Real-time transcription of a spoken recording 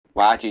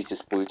Wow, she's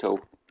just brutal.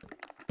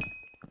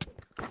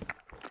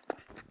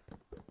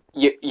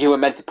 You were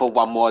meant to put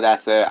one more there,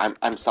 sir.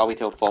 I'm sorry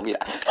to inform you.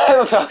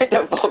 I'm sorry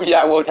to inform you.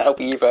 I won't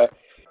help either.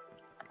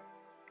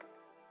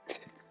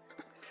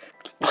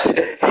 He's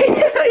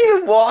not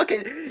even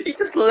walking. He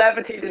just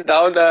levitated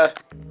down there.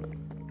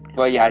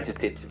 Well, yeah, I just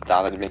did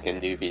start making a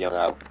new video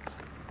now.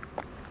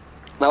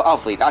 Well,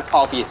 obviously, that's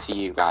obvious to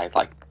you guys.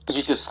 Like,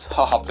 you just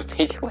stop the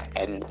video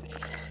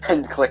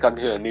and click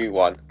onto a new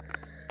one.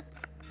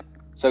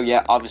 So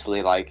yeah,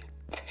 obviously, like,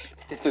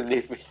 this is a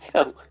new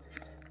video.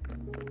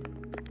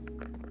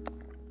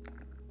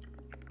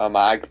 Oh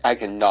man, I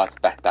cannot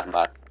expect that,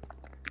 man.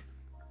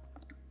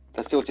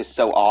 That's still just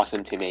so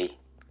awesome to me.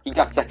 He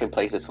got second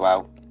place as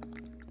well.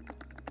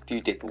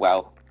 Dude did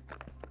well.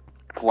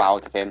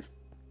 Proud of him.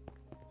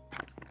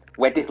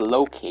 Where did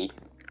Loki?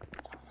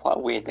 What a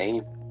weird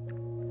name.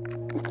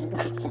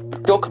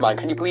 Duckman,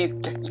 can you please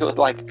get your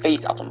like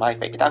face out of my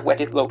face? Is that Where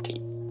did Loki?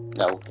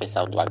 No, it's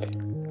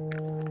Soundwagon.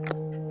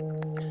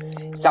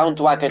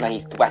 Soundwagon and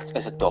he's dressed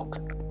as a duck.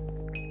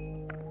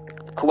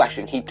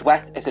 Question, he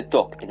dressed as a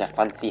duck in a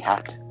fancy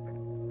hat.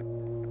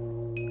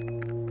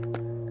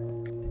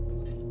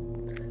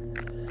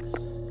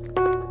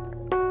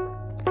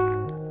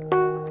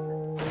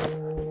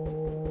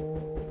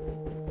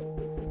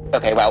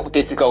 Okay, well,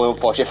 this is going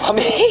unfortunate for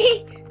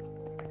me.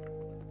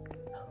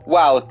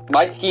 Wow,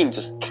 my team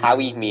just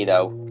carried me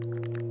though.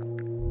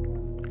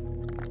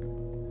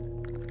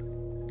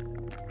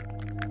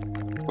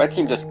 My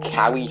team just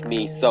carried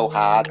me so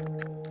hard.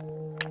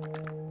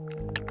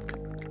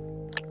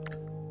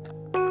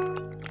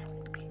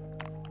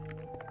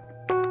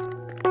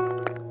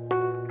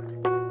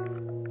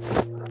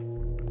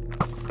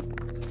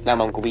 Now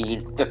I'm on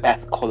green, the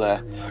best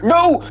colour.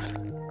 No!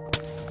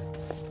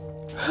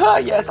 Ah,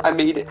 yes, I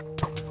made it.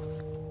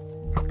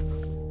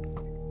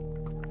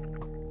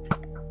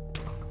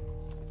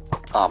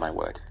 Oh my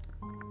word.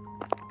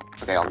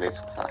 Okay, on this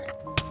side.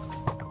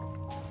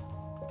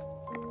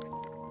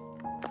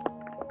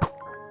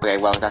 Okay,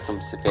 well, that's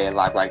some severe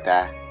lag right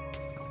there.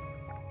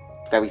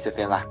 Very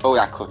severe lag. Oh,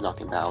 that could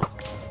knock him down.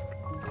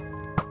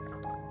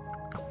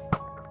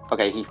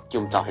 Okay, he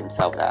jumped off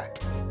himself there.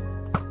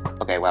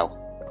 Okay, well.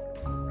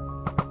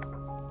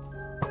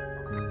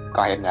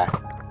 Got him there.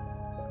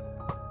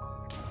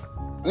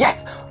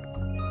 Yes!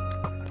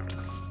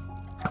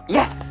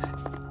 Yes!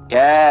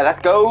 Yeah, let's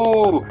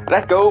go!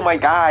 Let's go, my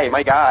guy,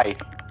 my guy!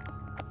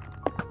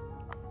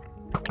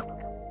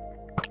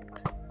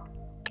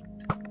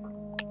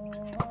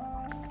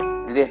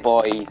 Did it,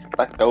 boys?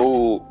 Let's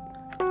go!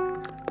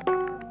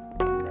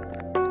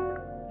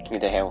 Give me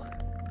the hill.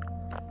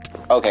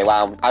 Okay,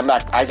 wow,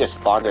 I just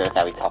spawned at the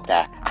very top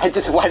there. I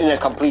just went in a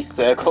complete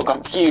circle,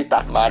 confused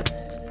that man.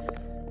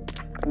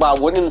 Well,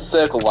 running in a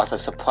circle was a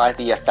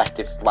surprisingly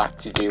effective swag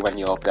to do when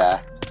you're up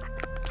there.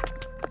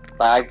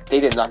 Like, they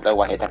did not know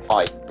what hit that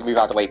point. Move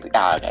out of the way, please.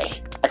 Ah,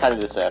 okay. I kinda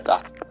deserved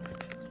that.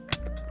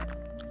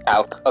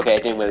 Ow, okay, I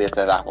didn't really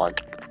deserve that one.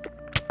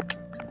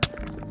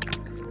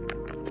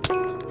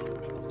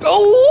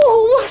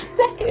 Oh,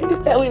 second! The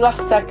very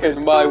last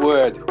second, my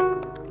word.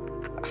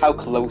 How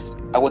close.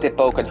 I would have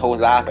broken whole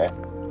lava.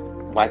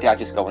 Why did I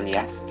just go on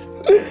yes?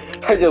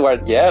 I just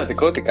went, yes, of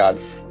course I can.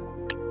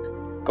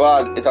 Go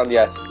on, it's on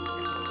yes.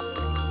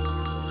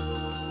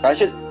 I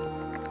should...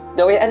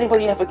 No, will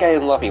anybody ever get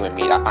in love with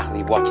me that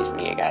actually watches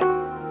me again?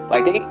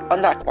 Like, they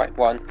on that white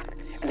one,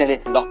 and then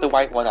it's not the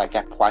white one, I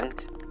get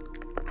planked.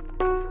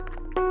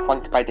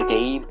 Planked by the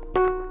game.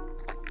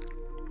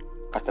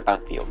 That's the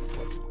bad feel.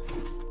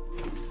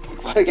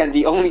 But again,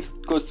 the only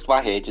good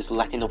swag here is just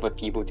letting other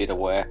people do the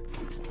work.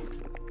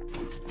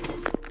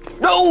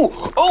 No!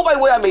 Oh my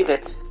word, I made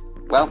it!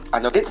 Well, I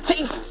know it's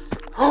safe!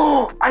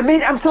 Oh, I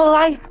made it, I'm still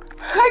alive!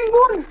 I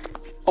won!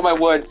 Oh my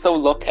word, so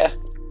lucky.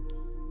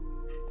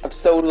 I'm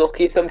so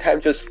lucky,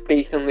 sometimes just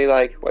blatantly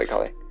like, what do you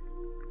call it?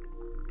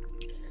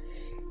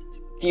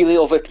 Stealing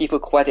other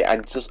people's credit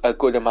and just a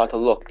good amount of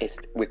luck is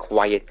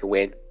required to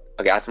win.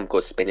 Okay, that's some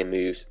good spinning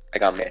moves, I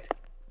gotta admit.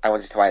 I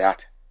want to try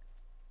that.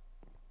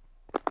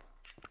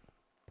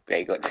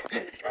 Very good.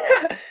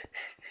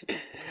 I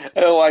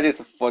don't know why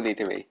this is funny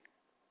to me.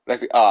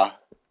 Like, it's not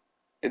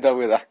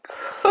really that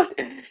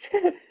good.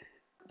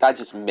 That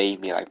just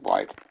made me like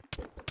white.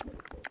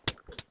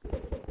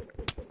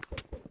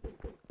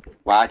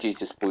 Wow, she's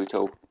just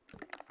brutal.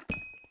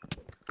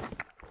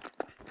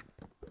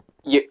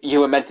 You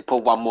were meant to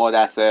put one more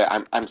there, sir.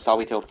 I'm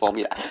sorry to inform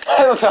you.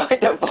 I'm sorry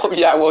to inform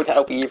you. I won't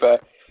help either.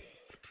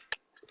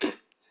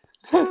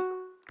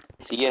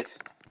 See it?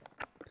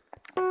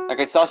 Like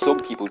I saw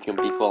some people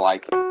jump before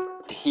like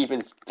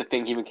the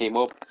thing even came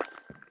up.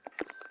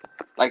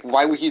 Like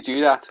why would you do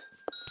that?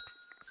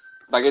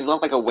 Like it's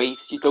not like a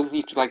waste. You don't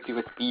need to like do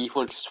a speed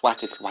run to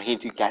sweat it trying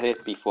to get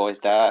it before it's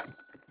there.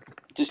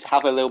 Just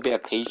have a little bit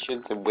of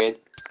patience and win.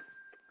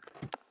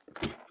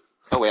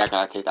 Oh wait, I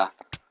gotta take that.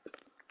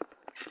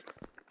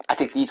 I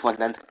take these ones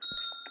then.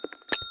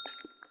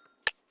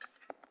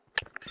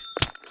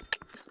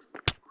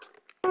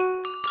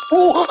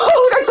 Oh,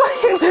 I got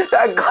him!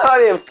 I got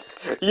him!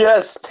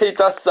 Yes, take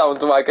that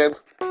sound wagon.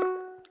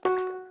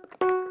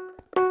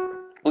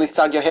 Only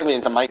sound you're hearing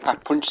is a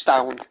Minecraft punch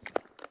sound.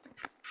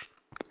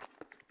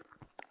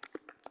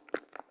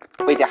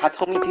 Wait, they had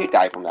told me to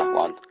die from that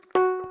one.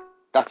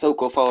 That's so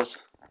good for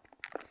us.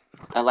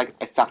 And like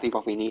exactly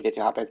what we needed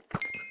to happen.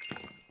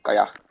 Oh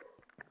yeah.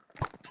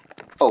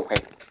 Oh hey.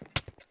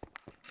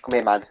 Come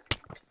here, man.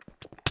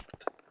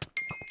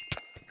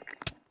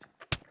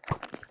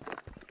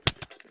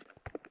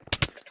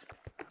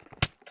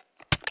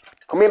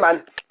 Come here,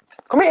 man.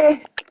 Come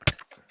here.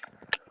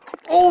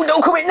 Oh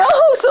no, come here. No,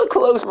 so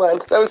close, man.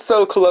 That was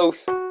so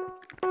close. I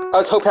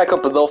was hoping I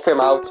could bluff him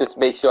out, just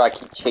make sure I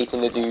keep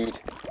chasing the dude.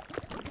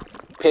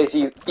 Because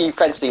he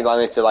eventually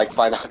landed to like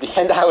find out at the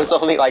end I was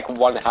only like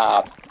one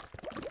half.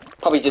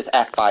 Probably just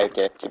F5'd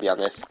it, to be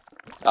honest.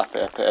 Not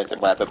third person,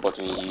 whatever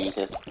button he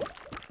uses.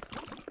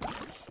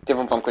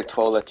 Different from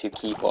controller to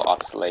keyboard,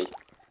 obviously.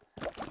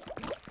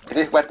 Is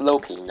this web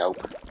low-key? Nope.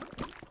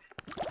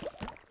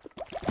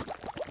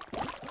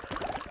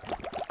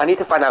 I need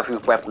to find out who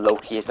web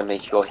low-key is and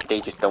make sure they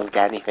just don't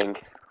get anything.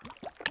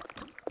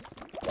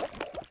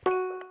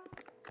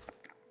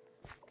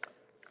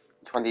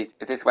 Which one is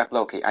this web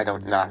low-key? I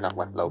don't know, not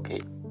web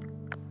low-key.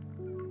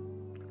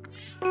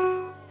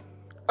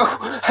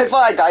 Oh, I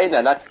thought I died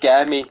then, that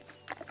scared me.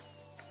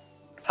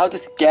 How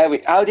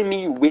did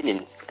me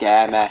winning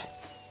scare me?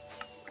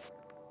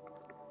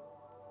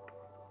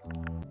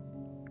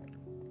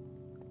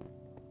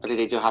 Or did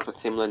they just have a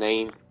similar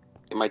name?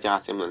 They might just have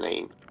a similar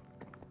name.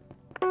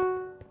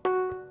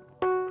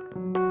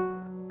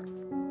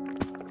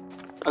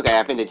 Okay,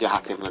 I think they just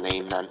have a similar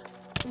name then.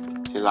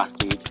 To the last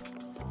dude.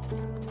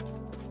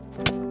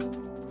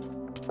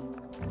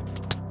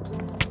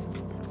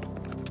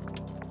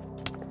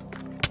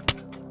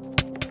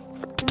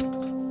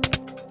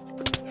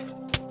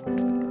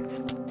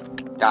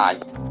 Die.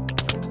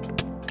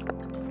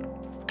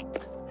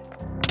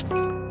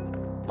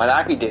 Man, I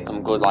actually did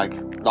some good, like,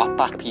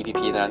 knockback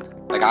PvP then.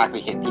 Like, I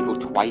actually hit people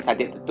twice. I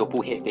did the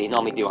double hit they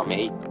normally do on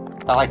me.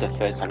 That like the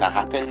first time that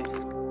happened.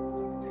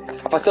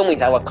 For some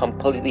reason, I was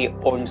completely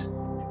impressed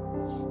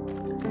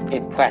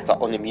or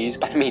unamused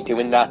by me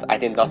doing that. I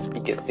did not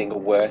speak a single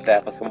word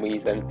there for some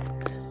reason.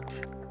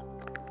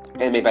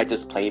 And maybe I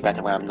just play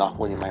better when I'm not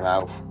running my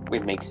mouth.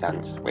 Which makes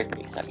sense.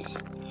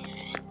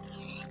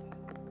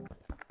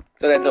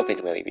 So there's nothing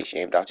to really be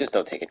ashamed of. Just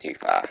don't take it too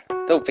far.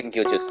 Don't think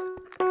you're just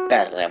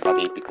better than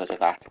everybody because of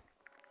that.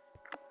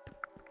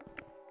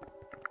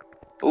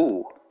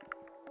 Ooh.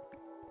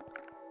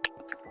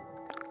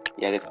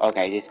 Yeah, this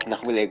is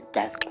not really the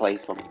best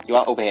place for me. You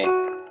are over here.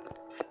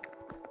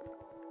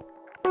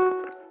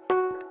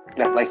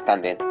 Let's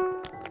stand in.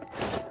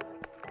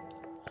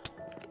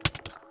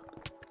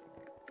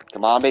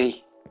 Come on,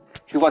 baby.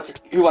 Who wants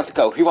to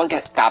go? Who wants to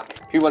get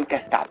stabbed? Anyone want to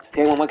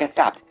get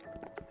stabbed?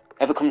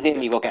 Ever come near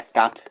me will get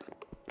stabbed.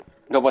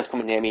 Nobody's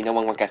coming near me, no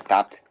one will get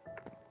stabbed.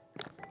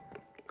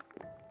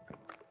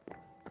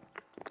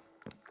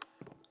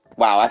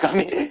 Wow, I got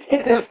me.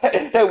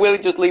 They're really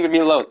just leaving me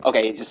alone.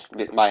 Okay, it's just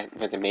me.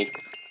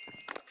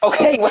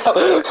 Okay, well,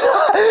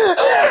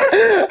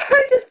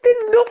 I just did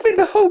nothing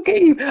the whole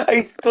game.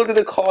 I stood in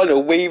the corner,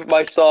 waved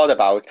my sword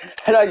about,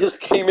 and I just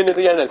came in at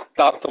the end and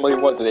stabbed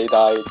somebody once and they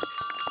died.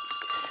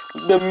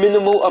 The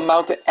minimal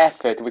amount of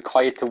effort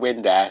required to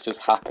win there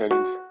just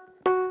happened.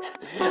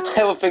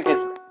 I was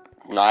thinking,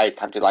 nice,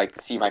 time to like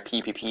see my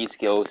PvP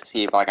skills,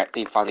 see if like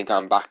they finally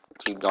gone back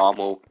to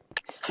normal.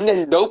 And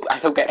then nope, I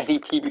don't get any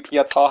PvP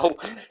at all.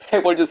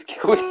 Everyone just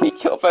kills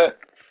each other.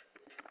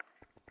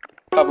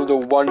 That was the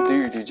one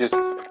dude who just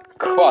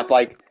caught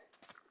like,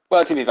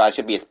 well, to be fair, I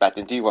should be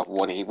expecting dude was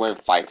warning, he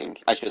weren't fighting.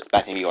 I should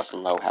expect him he was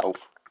on low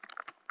health.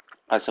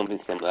 Or something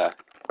similar.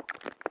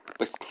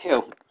 But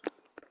still,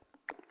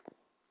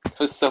 it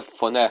was so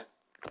funny.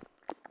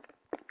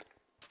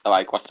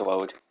 Like, what's the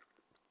word?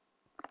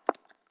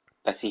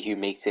 Let's see who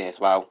makes it as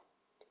well.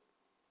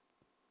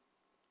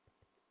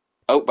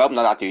 Oh, well,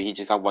 not that dude, he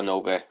just got one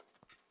over.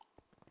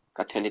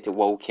 Got turned into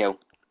roadkill.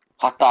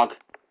 Hot dog.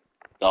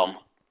 Dumb.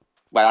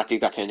 Well, that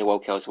dude got turned into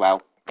roadkill as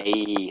well.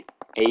 Hey,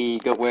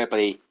 good work,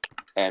 buddy.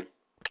 Oh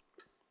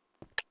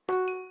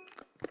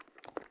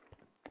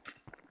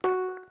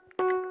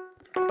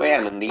yeah,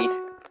 I'm in the lead.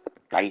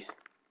 Nice.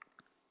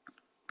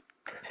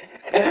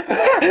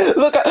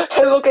 look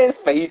at his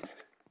face.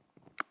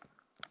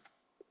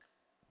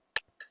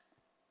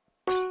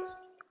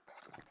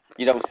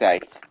 You don't say.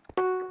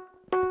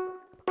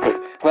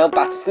 Well,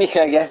 back to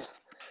sneaking, I guess.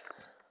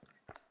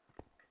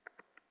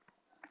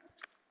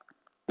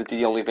 This is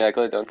the only thing I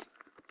could have done.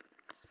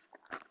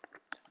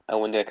 I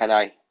wonder, can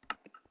I?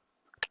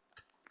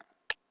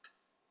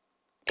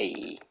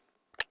 Hey.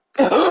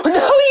 No,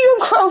 you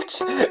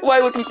crouch! Why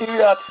would he do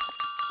that?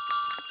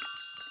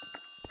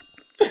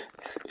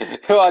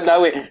 Oh, I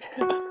know it.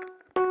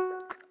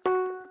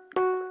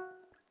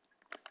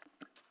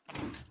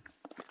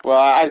 Well,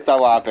 I saw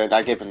what happened.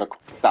 I gave him a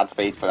sad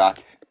face for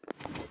that.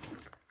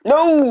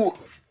 No!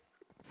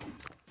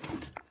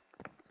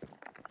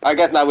 I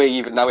guess now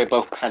we're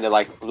both kind of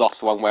like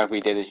lost one where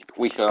we should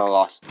have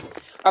lost.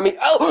 I mean,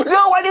 oh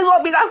no! I didn't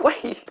want me that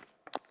way.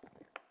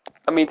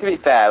 I mean, to be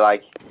fair,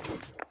 like,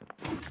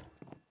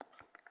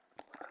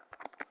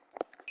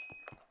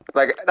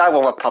 Like, that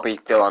one was probably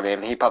still on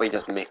him. He probably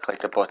just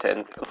clicked the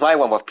button. My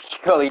one was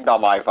purely not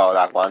my fault,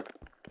 that one.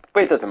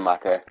 But it doesn't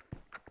matter.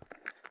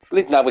 At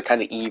least now we're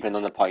kind of even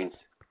on the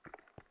points.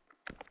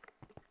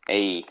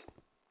 Hey.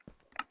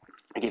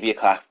 I give you a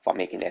clap for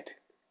making it.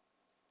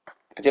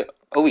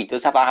 Oh, he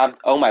does have arms.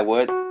 Oh my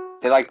word.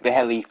 They're like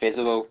barely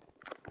visible.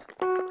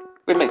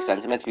 It makes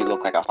sense. It makes me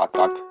look like a hot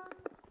dog.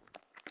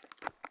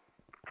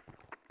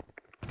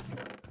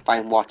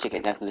 Find more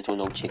chicken. There's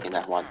literally no chicken,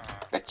 that one.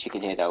 There's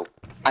chicken here though.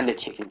 And the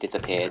chicken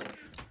disappeared.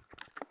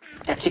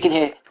 There's chicken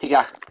here. Take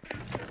that.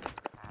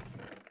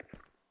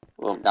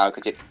 Well, now I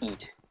could just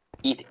eat.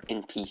 Eat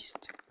in peace.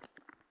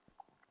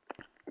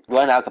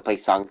 Well, now I can play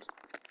songs.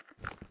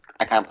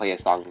 I can't play a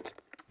song.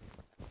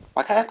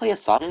 Why can't I play a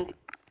song?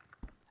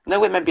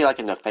 No, it might be like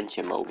an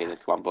adventure mode in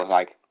this one, but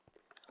like,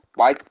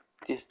 why does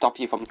it stop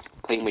you from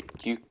playing with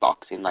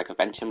jukebox in like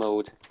adventure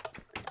mode?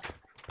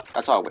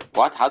 That's all.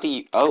 What? How do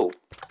you? Oh,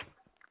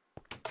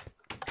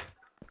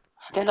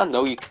 I did not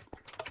know you.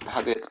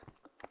 How this?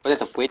 What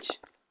is a switch?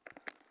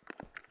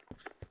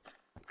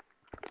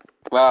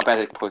 Well, I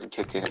better put it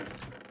to him.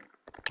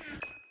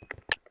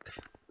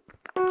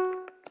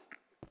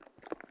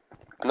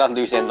 I'm not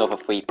losing another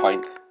 3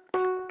 points.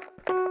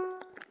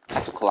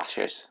 That's a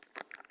clashers.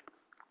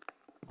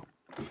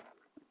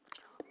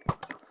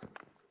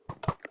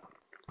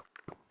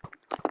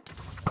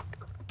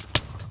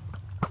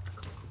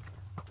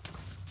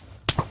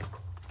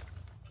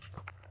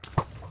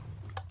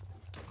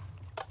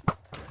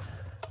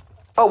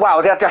 Oh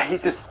wow, he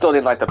just stood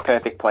in like the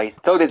perfect place.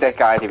 So did that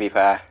guy, to be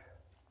fair.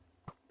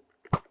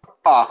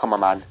 Oh, come on,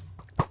 man.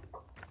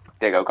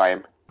 There you go, got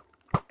him.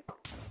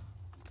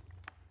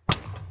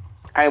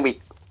 Can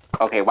we...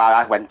 Okay, wow,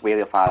 that went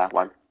really far, that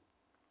one.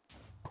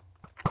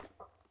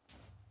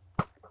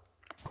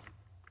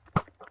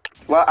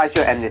 Well, I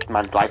should end this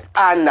man's life.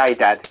 And I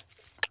dead.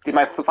 Did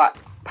my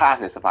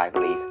partner survive,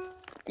 at least?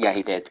 Yeah,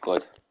 he did.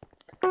 Good.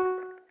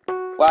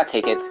 Well, I'll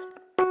take it.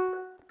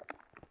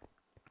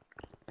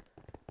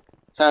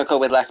 So I'll go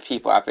with less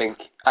people, I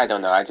think. I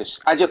don't know, I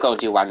just go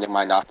do random,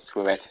 why not?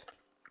 Screw it.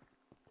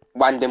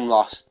 Random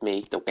lost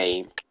me the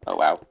game. Oh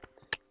well.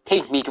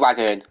 Take me,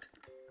 dragon.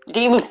 You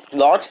didn't even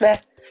launch me?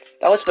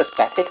 That was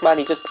pathetic, man.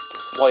 He just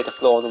destroyed the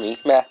floor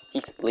underneath me.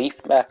 He's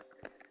leaf me.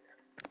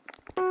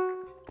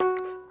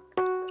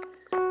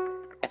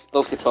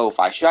 Explosive bow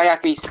fight. Should I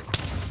actually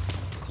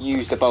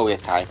use the bow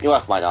this time? You know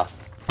what, why not?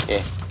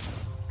 Yeah.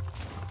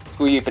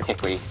 Screw you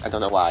particularly. I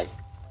don't know why.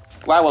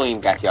 Well, I won't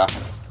even get you.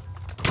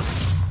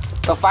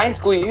 So fine,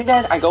 screw you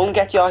then. I go and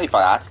get you for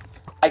that.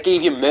 I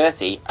gave you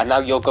mercy, and now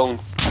you're going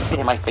to spit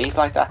in my face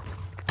like that.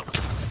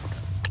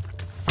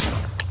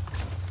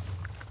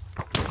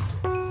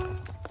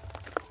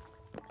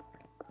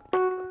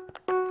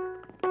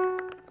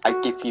 I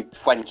give you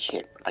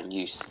friendship, and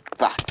you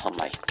spat on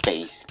my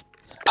face.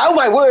 Oh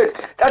my word!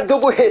 That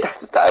double hit!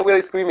 That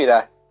really screwed me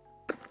there.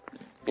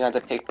 You know,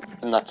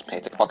 not to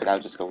pick the crocodile,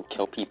 just go and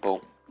kill people.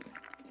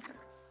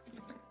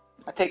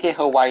 I take it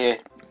Hawaii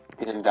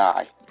didn't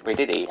die. Wait,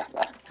 did he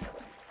after?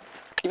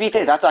 If he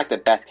did, that's like the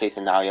best case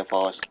scenario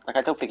for us. Like,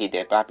 I don't think he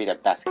did, but that'd be the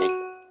best case.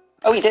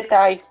 Oh, he did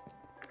die!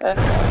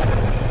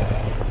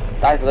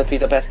 That's literally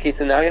the best case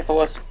scenario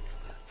for us.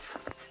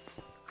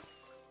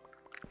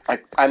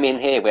 I mean,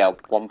 here we have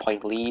 1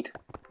 point lead.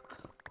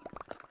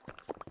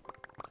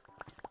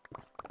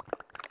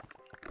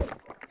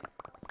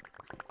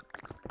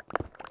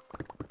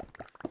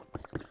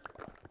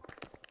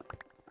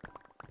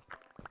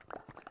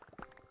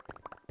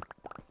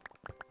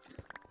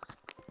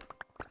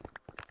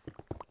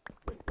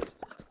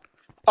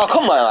 Oh,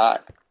 come on!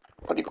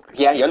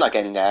 Yeah, you're not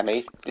getting there,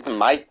 mate. This is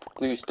my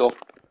blue stuff.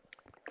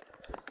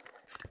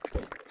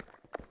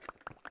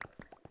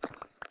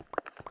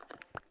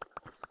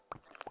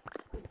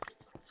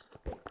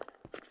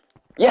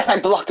 Yes, I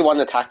blocked the one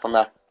attack from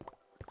that.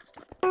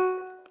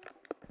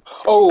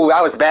 Oh,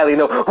 that was barely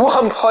no.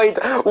 1 point!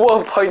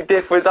 1 point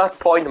difference. That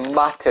point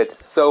mattered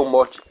so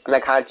much. And I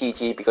can't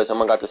GG because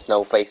someone got the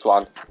snowface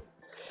one.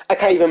 I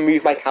can't even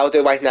move my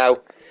counter right now.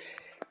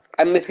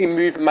 I'm literally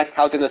moving my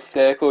counter in a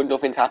circle,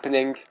 nothing's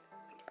happening.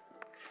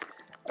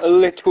 A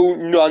little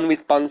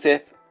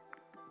non-responsive.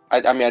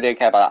 I mean, I didn't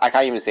care about that. I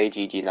can't even say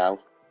GG now.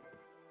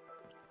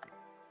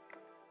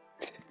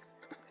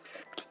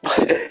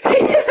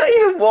 He's not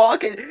even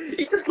walking.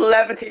 He just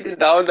levitated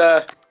down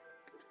there.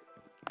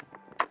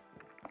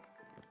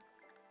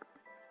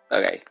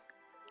 Okay.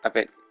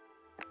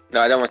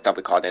 No, I don't want to stop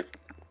recording.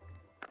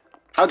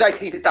 How do I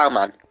take it down,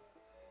 man?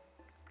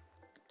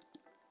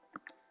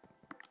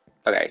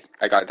 Okay,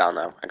 I got it down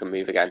now. I can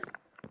move again.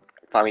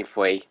 Planning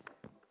 3.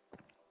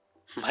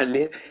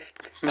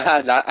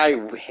 Man,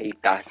 I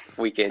hate that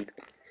freaking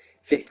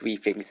victory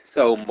thing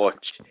so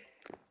much.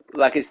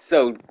 Like, it's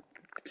so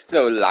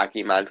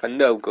laggy, man, for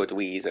no good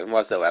reason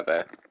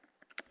whatsoever.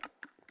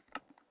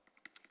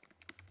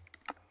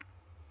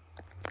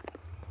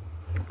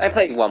 I'm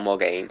playing one more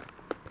game,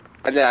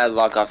 and then I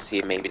log off to see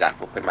if maybe that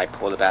will put my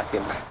polar bear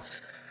skin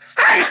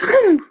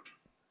back.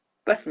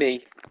 Bless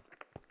me.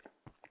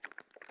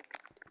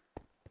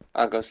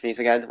 I'll go sneeze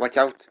again. Watch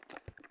out.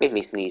 Made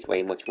me sneeze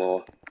way much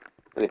more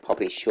than it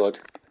probably should.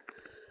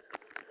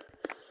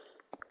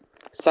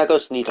 So I go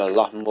sneeze a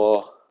lot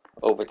more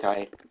over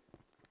time.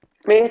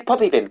 I mean, it's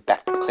probably been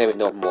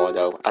clearing up more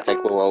though as I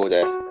grow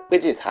older,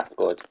 which is half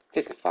good.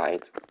 This is fine.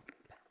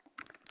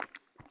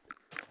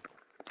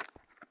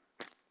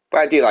 But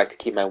I do like to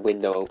keep my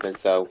window open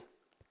so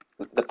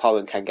the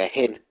pollen can get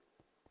in.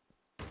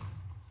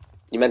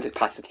 You meant to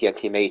pass it to your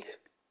teammate.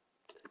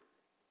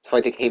 So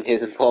I came here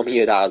and inform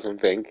you that or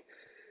something.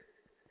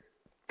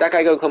 That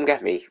guy gonna come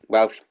get me?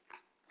 Well,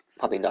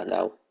 probably not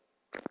now.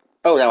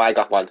 Oh no, I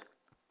got one.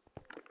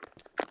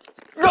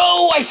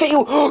 No, I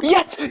failed!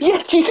 Yes!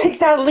 Yes, you take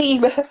that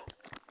lead!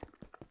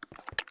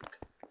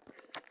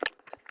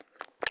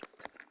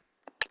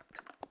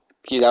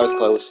 Phew, that was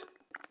close.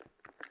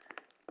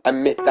 I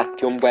missed that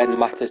jump when it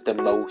matters the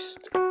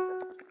most.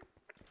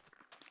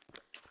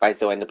 But I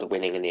still end up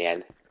winning in the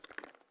end.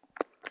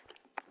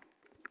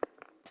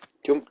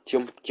 Jump,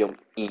 jump,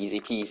 jump. Easy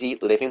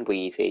peasy, living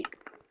wheezy.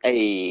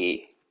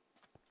 Hey.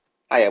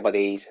 Hiya,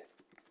 buddies.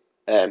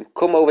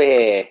 Come over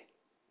here.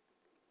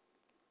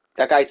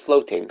 That guy's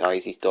floating, or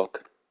is he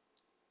stuck?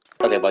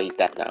 Okay, well, he's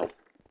dead now.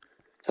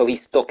 So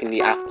he's stuck in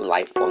the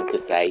afterlife, one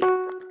could say.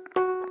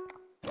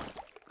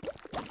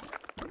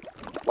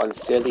 One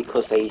certainly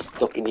could say he's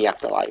stuck in the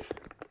afterlife.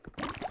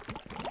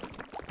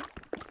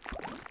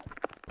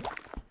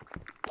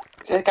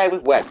 Is there a guy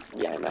with web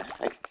behind me?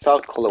 I saw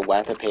colour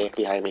web appear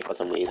behind me for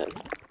some reason.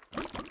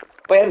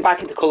 But I'm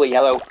back into colour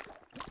yellow.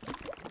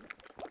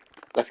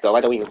 Let's go,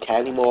 I don't even care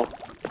anymore.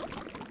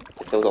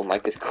 I still don't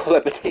like this colour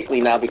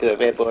particularly now because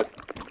of it, but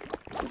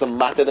it doesn't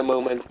matter at the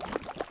moment.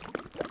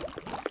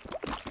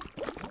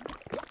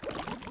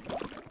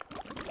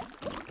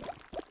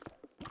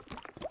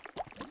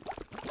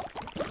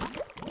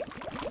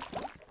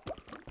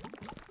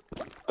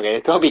 Okay,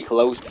 it's gotta be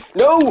close.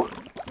 No!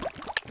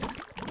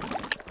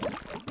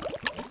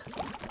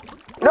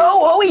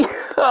 No, Howie!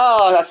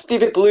 Oh, that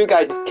stupid blue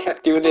guy just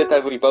kept doing it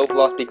and we both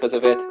lost because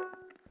of it.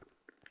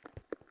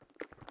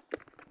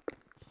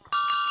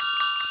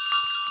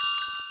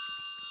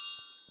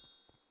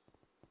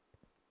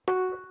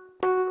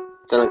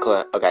 Still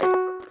unclear, okay.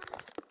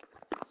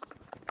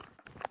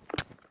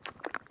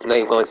 I'm not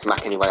even going to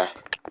smack anywhere.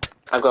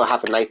 I'm gonna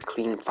have a nice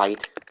clean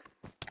fight.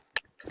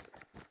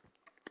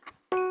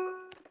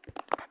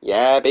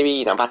 Yeah,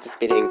 baby, I'm back to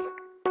spinning.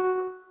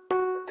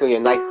 Doing a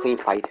nice clean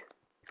fight.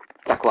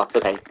 That clock's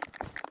okay.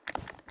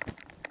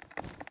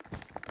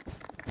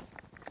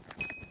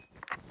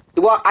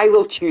 Well, I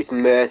will choose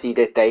mercy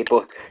this day,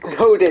 but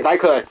notice I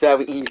could have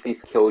very easily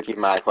killed you,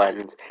 my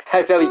friends.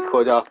 I very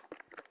could have.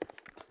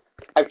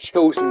 I've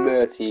chosen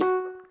mercy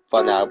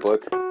for now,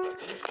 but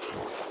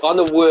on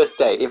the worst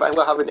day, if I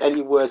were having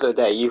any worse of a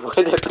day, you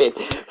would have been,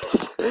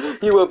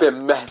 you would have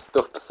been messed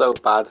up so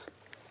bad.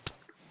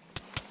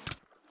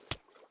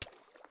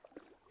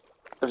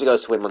 I'm just gonna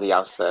swim on the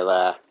outside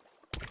there.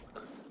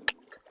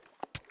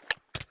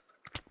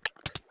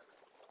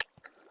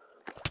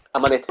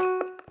 I'm on it.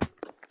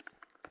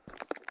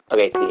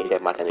 Okay, so you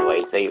get mad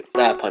anyway, so you're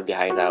that point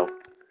behind now.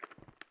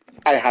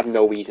 I have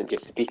no reason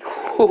just to be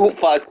cool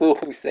for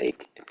cool's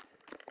sake.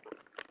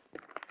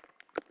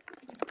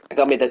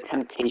 I mean, the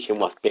temptation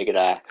was bigger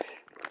there.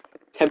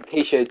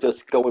 Temptation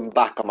just going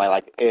back on my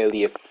like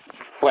earlier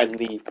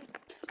friendly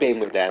spin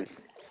with them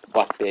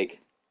was big.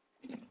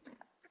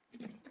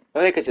 I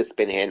think I could just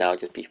spin here now,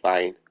 just be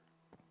fine.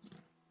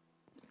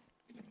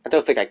 I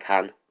don't think I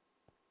can.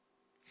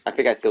 I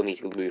think I still need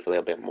to move a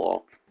little bit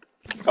more.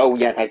 Oh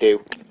yes, I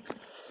do.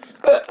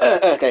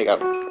 There you go.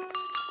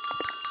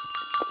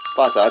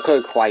 Also, I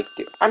couldn't quite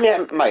do. I mean,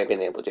 I might have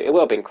been able to. It would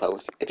have been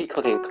close if he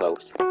cut in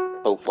close,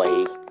 both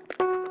ways.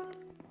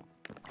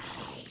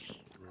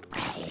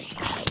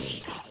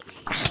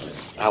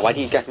 Why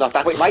do you get knocked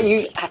that way? Why are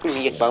you after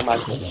me as well, man?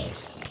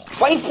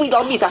 Why is 3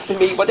 zombies after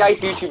me? What did I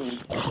do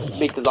to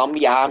make the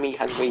zombie army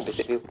hungry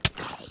specifically?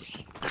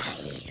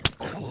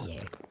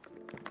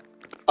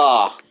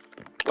 Ah,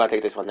 I'll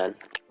take this one then.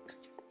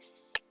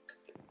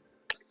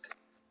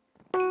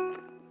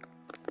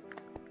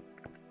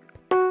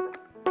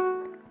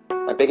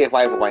 My biggest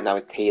rival right now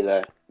is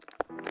Taylor.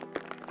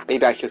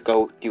 Maybe I should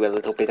go do a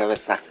little bit of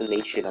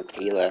assassination on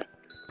Taylor.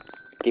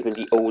 Give him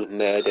the old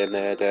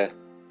murder.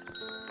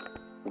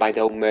 By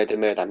the old murder,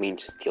 I mean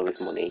just steal his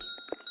money.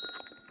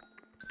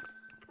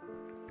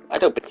 I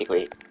don't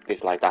particularly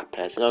dislike that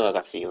person. All I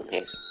got stealing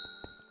his.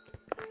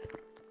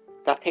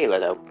 That Taylor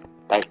though.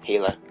 That is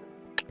Taylor.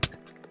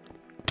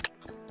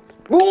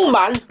 Ooh,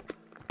 man!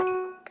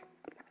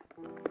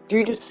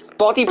 Dude, just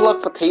body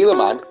block for Taylor,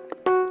 man.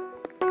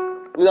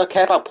 I don't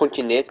care about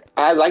punching this.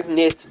 I like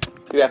this,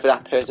 whoever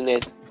that person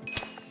is.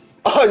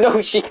 Oh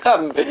no, she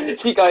got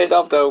it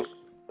off though.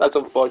 That's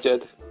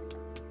unfortunate.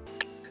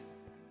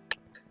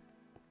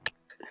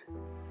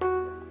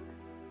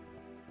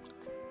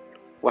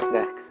 What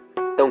next?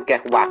 Don't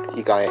get whacked,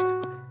 you got it.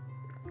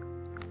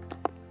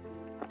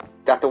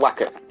 Got the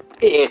whacker.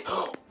 It is.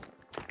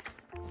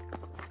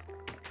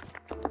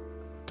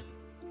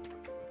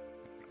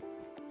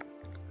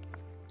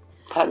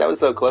 Man, that was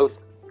so close.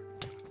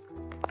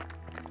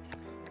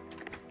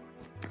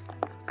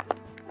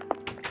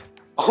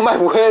 Oh my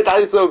word,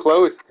 that is so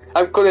close.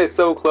 I'm cutting it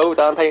so close,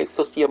 aren't I? It's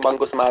Dusty Among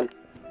Us, man.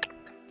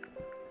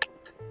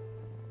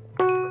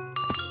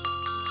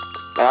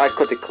 I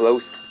cut it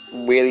close.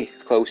 Really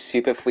close.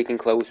 Super freaking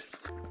close.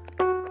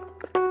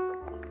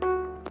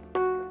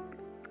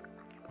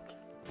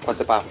 What's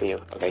the path for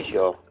you? Okay,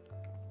 sure.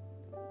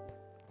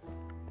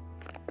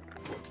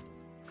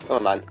 Come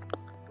on, man.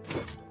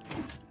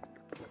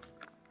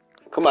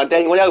 Come on,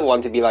 then, whatever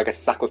want to be like a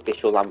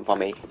sacrificial lamb for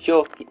me.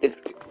 Sure, this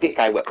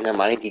guy, never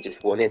mind, he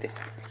just won it.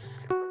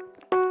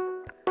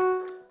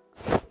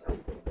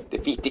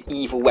 Defeat the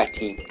evil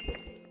Wetty.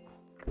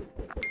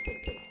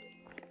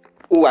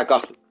 Ooh, I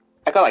got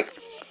like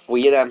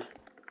 3 of them.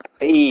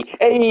 Hey,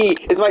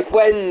 it's my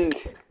friend!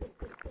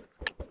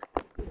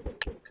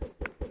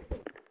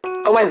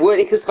 Oh my word,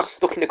 he just got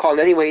stuck in the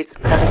corner anyways.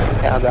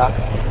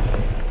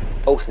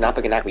 Oh snap,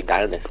 I can actually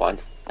die on this one.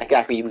 I can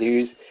actually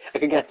lose. I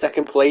can get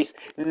 2nd place.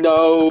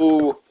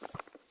 No!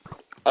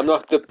 I'm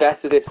not the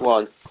best at this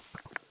one.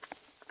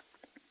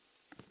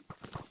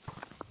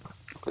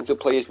 Console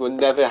players will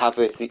never have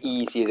it as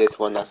easy as this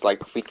one. That's like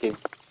freaking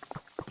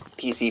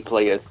PC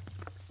players.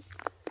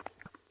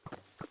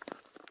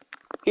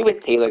 Who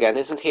is Taylor again?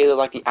 Isn't Taylor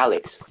like the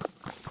Alex?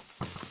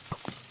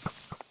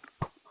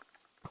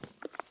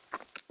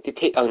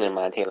 Oh no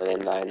man, Taylor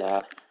in there now.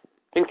 I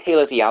think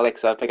Taylor's the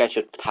Alex, so I think I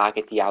should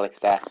target the Alex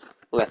there.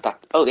 Unless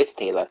that... Oh, this is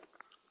Taylor.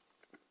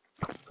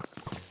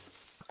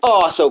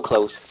 Oh, so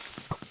close.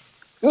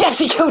 Yes,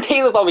 he killed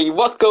Taylor for me!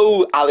 What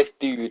go, Alex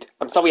dude?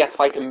 I'm sorry I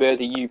tried to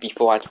murder you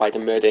before I tried to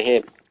murder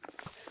him.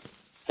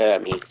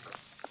 Me.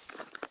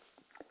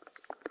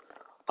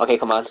 Okay,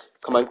 come on.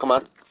 Come on, come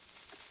on.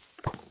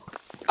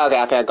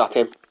 Okay, I think I got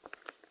him.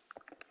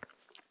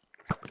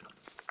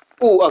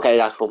 Ooh, okay,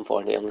 that's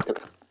 140. I'm gonna...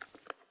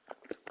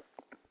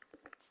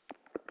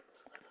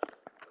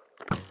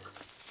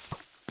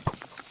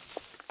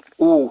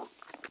 Ooh.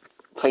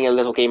 Playing a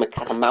little game of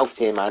cat and mouse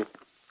here, man.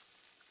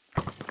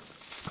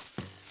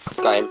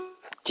 Got him.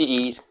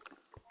 GG's.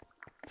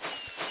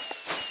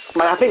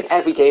 Man, I think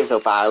every game so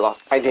far,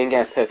 I didn't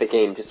get a perfect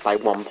game just by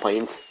 1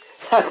 point.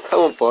 That's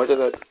so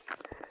unfortunate.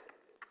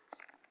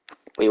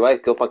 But you always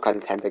go for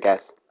content, I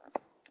guess.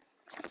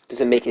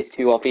 Doesn't make it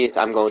too obvious,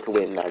 I'm going to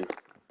win then.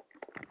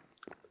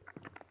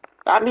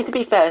 I mean, to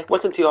be fair, it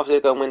wasn't too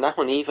obvious going to win that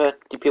one either.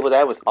 The people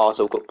there was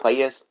also good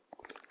players.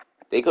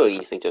 They could have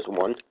easily just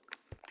won.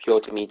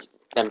 Pure to me,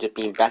 them just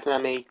being better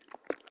than me.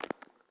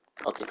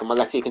 Okay, come on,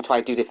 let's see if you can try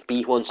to do this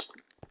speed once.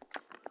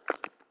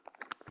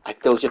 I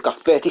feel you've got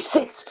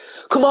 36!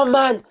 Come on,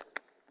 man!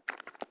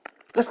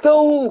 Let's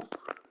go!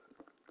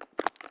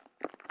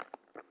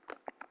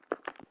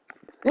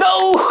 No!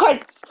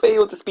 I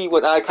failed to speed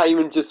one. I can't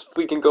even just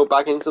freaking go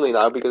back instantly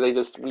now because I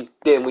just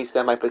didn't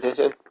reset my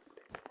position.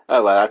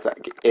 Oh well, that's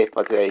like it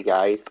for today,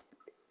 guys.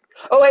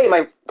 Oh wait,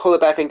 my polar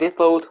bear thing did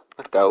load.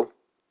 Let's go.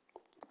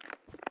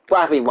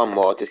 Well, actually, one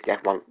more, just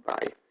get one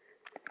right.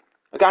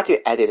 I got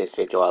to edit this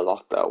video a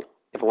lot though.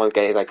 If I want to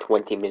get it like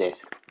 20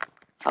 minutes.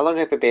 How long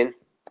have it been?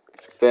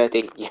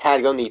 30. Yeah,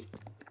 I'm gonna need.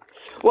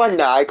 Well,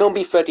 nah, it's gonna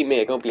be 30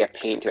 minutes. It's gonna be a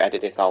pain to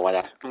edit this or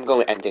whatever. I'm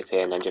gonna end it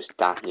here and then just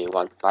start a new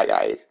one. Bye,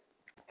 guys.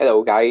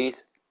 Hello,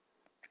 guys.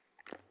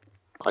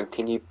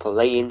 Continue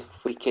playing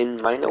freaking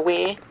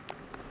Minerware.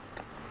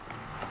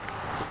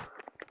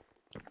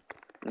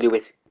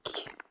 Lewis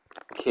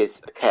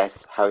Kiss,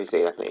 how you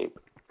say that name?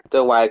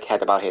 Don't know why I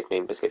cared about his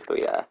name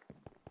specifically there.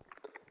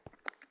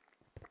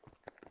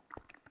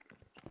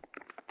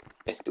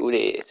 Let's do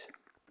this.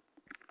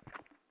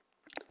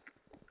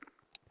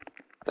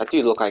 That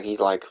dude look like he's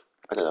like,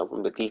 I don't know,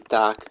 from the Deep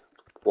Dark.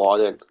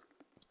 Warden.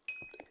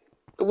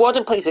 The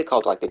Warden place is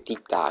called like the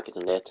Deep Dark,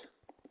 isn't it?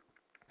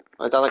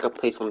 Or is that like a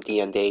place from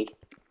D&D? I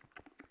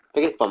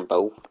think it's from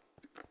both.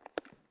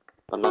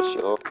 I'm not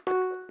sure.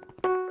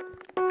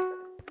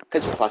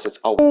 Because plus it's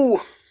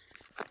ooh!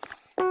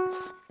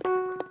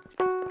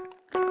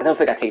 I don't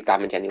think I take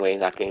damage anyway in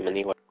that game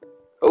anyway.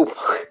 Oh!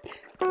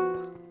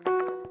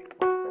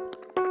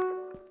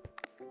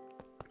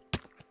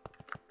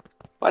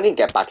 Well, I didn't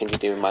get back into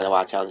doing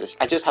Minecraft challenges.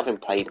 I just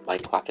haven't played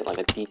Minecraft in like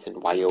a decent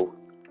while.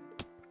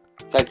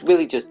 So I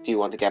really just do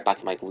want to get back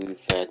to my groove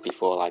first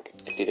before like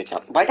I do the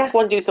challenge. Why can't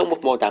one do so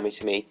much more damage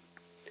to me?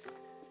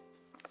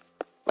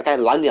 Like I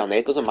landed on it,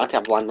 it doesn't matter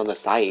if I land on the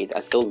side, I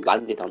still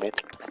landed on it.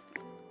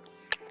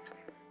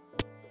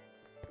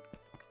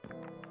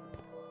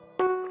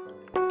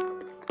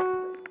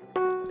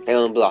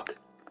 Iron block.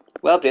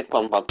 Well, this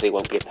one probably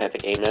won't be a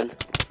perfect game then.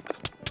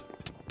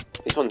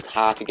 This one's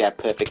hard to get a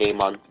perfect game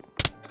on.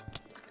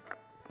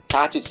 It's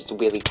hard to just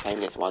really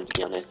time this one, to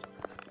be honest.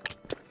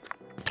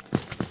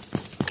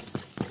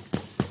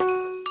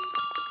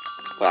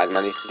 But I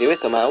managed to do it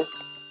somehow.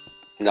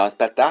 Not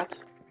expect that.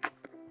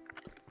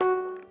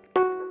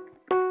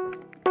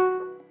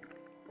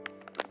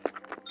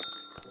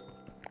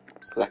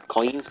 Collect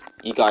coins.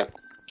 You got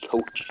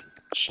coach,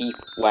 cheap,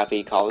 whatever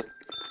you call it.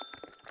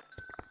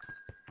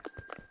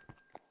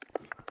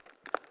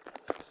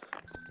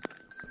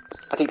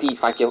 I take these,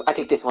 thank you. I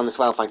take this one as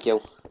well, thank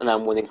you. And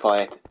I'm winning for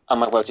it. I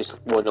might well just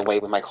run away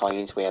with my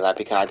coins really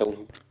because I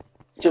don't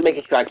Just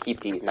making sure I keep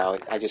these now.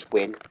 I just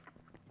win.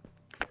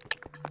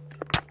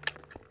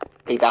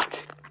 Hey,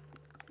 that.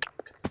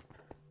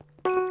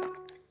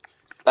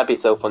 That'd be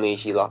so funny if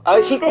she lost. Oh,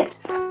 she did!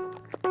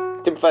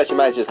 To be fair, she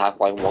might just have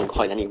like 1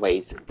 coin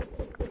anyways.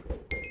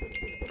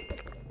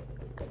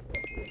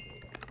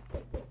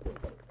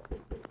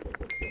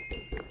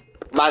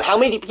 Man, how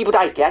many people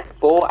did I get?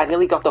 4? I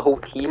nearly got the whole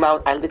team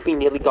out. I literally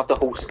nearly got the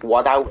whole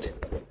squad out.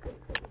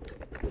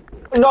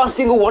 Not a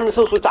single one of us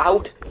was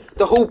out.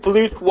 The whole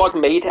blue squad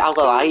made it out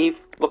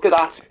alive. Look at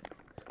that.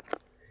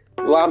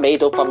 Well, I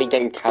made up for me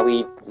getting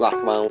carried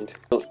last round.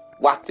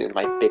 Wapped is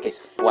my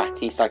biggest threat.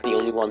 He's like the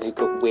only one who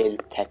could win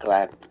Tech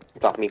Lab.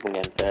 Stop me from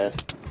getting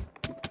first.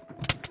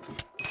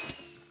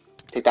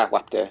 Take that,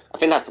 Wapter. I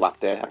think that's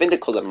Wapter. I think the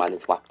colour man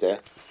is Wapter.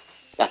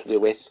 That's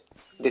Lewis.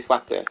 This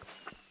Wapter.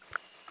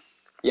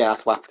 Yeah,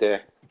 that's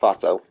Wapter. Thought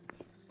so.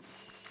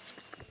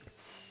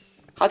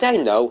 How do I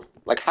know?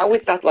 Like, how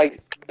is that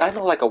like... I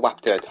know like a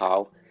Wapter at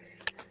all.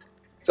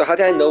 So how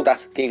did I know that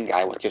skin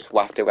guy was just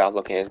Wapter without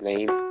looking at his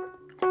name?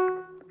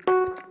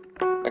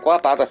 Like, what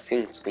about a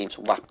skin screams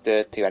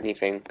Wapter to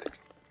anything?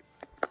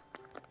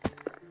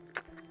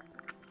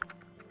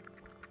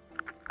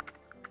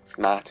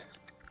 Smart.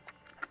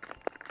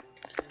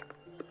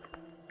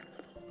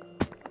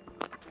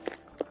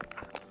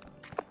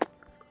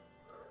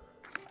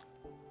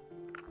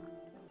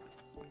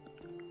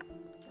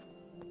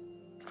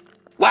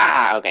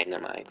 Wow, okay,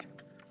 never mind.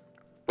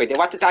 Wait, did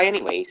Wapter die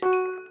anyways?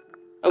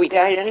 Oh, he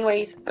died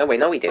anyways? No, wait,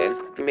 no he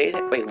didn't. He made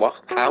it. Wait,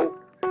 what? How?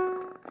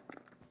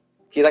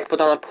 Did he like put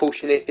on a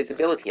potion of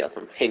invisibility or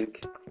something?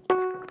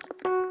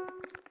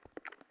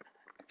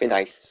 Be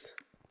nice.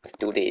 Let's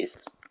do this.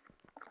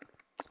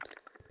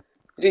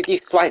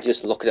 These swine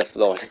just look at the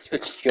floor and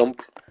just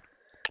jump.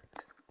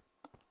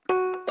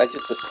 That's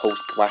just a so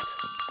twat.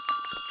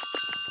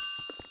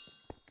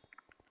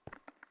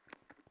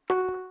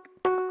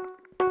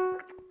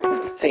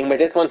 Same with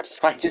this one,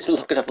 swine just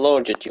look at the floor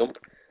and just jump.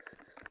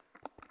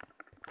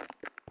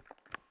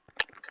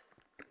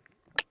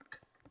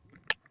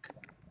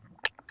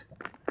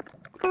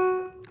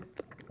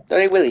 So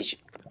they really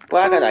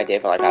well, I got an idea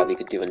for like how we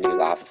could do a new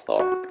lava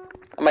floor.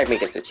 I might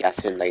make a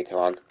suggestion later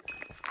on.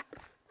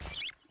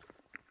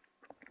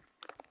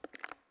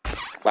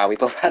 Wow, we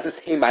both had the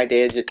same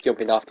idea, just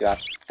jumping off to our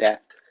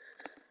death.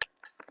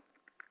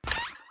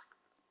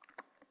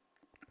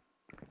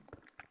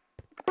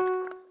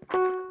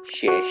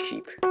 Share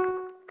sheep.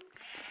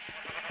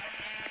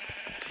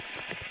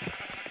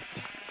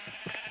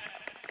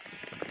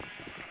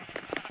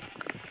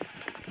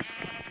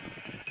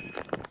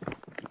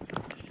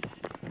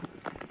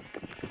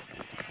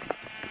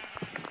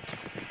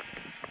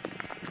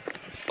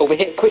 Over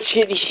here, quick,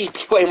 share these sheep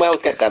before anyone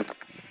else get them.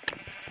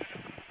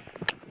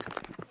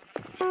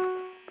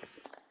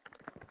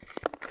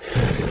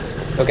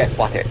 Okay,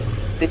 what it?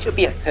 This should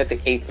be a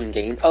perfect 18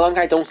 game. As long as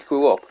I don't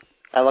screw up,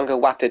 as long as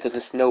Wapter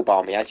doesn't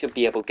snowball me, I should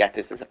be able to get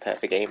this as a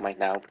perfect game right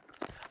now.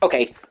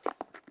 Okay.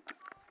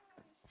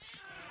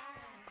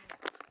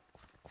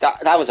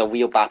 That was a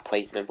real bad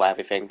placement for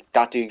everything.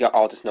 That dude got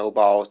all the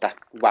snowballs, that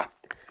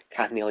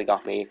cat nearly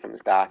got me from the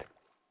start.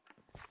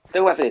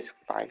 The weapon is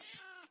fine.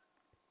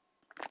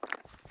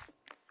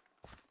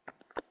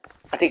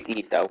 I take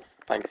these though,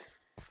 thanks.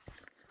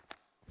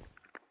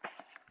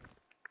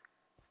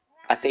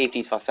 I saved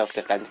these for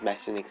self-defense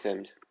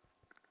mechanisms.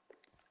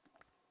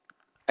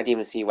 I didn't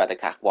even see where the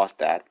cat was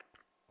dead.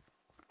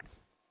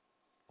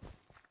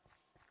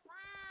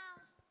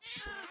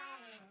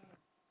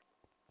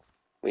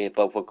 We had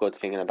both a good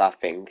thing and a bad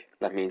thing.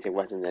 That means it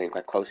wasn't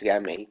anywhere close to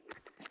getting me.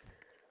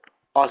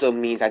 Also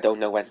means I don't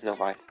know where Snow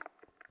White.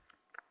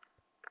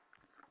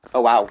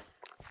 Oh wow.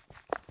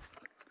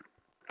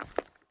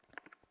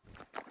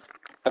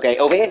 Okay,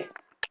 over here.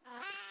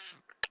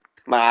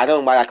 Man, I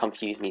don't know why that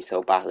confused me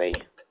so badly.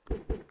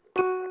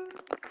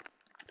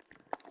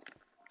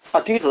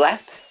 Oh, dude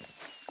left.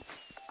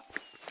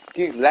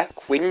 Dude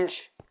left,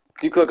 wins.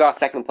 Dude could have got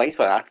second place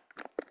for that.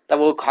 That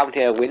will count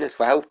here a win as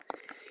well.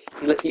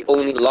 He literally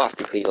only lost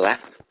because he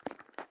left.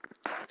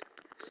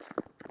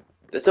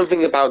 There's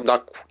something about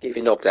not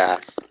giving up there,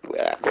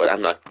 but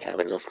I'm not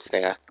caring enough to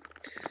stay there.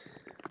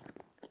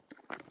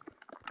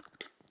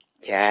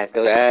 Yeah,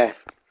 still there.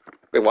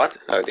 Wait, what?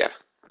 Oh, yeah.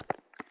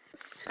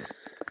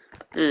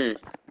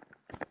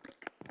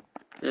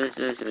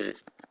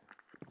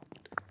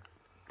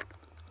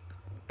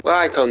 Well,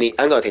 I'm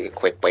gonna take a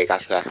quick break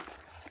after that.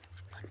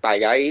 Bye,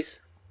 guys.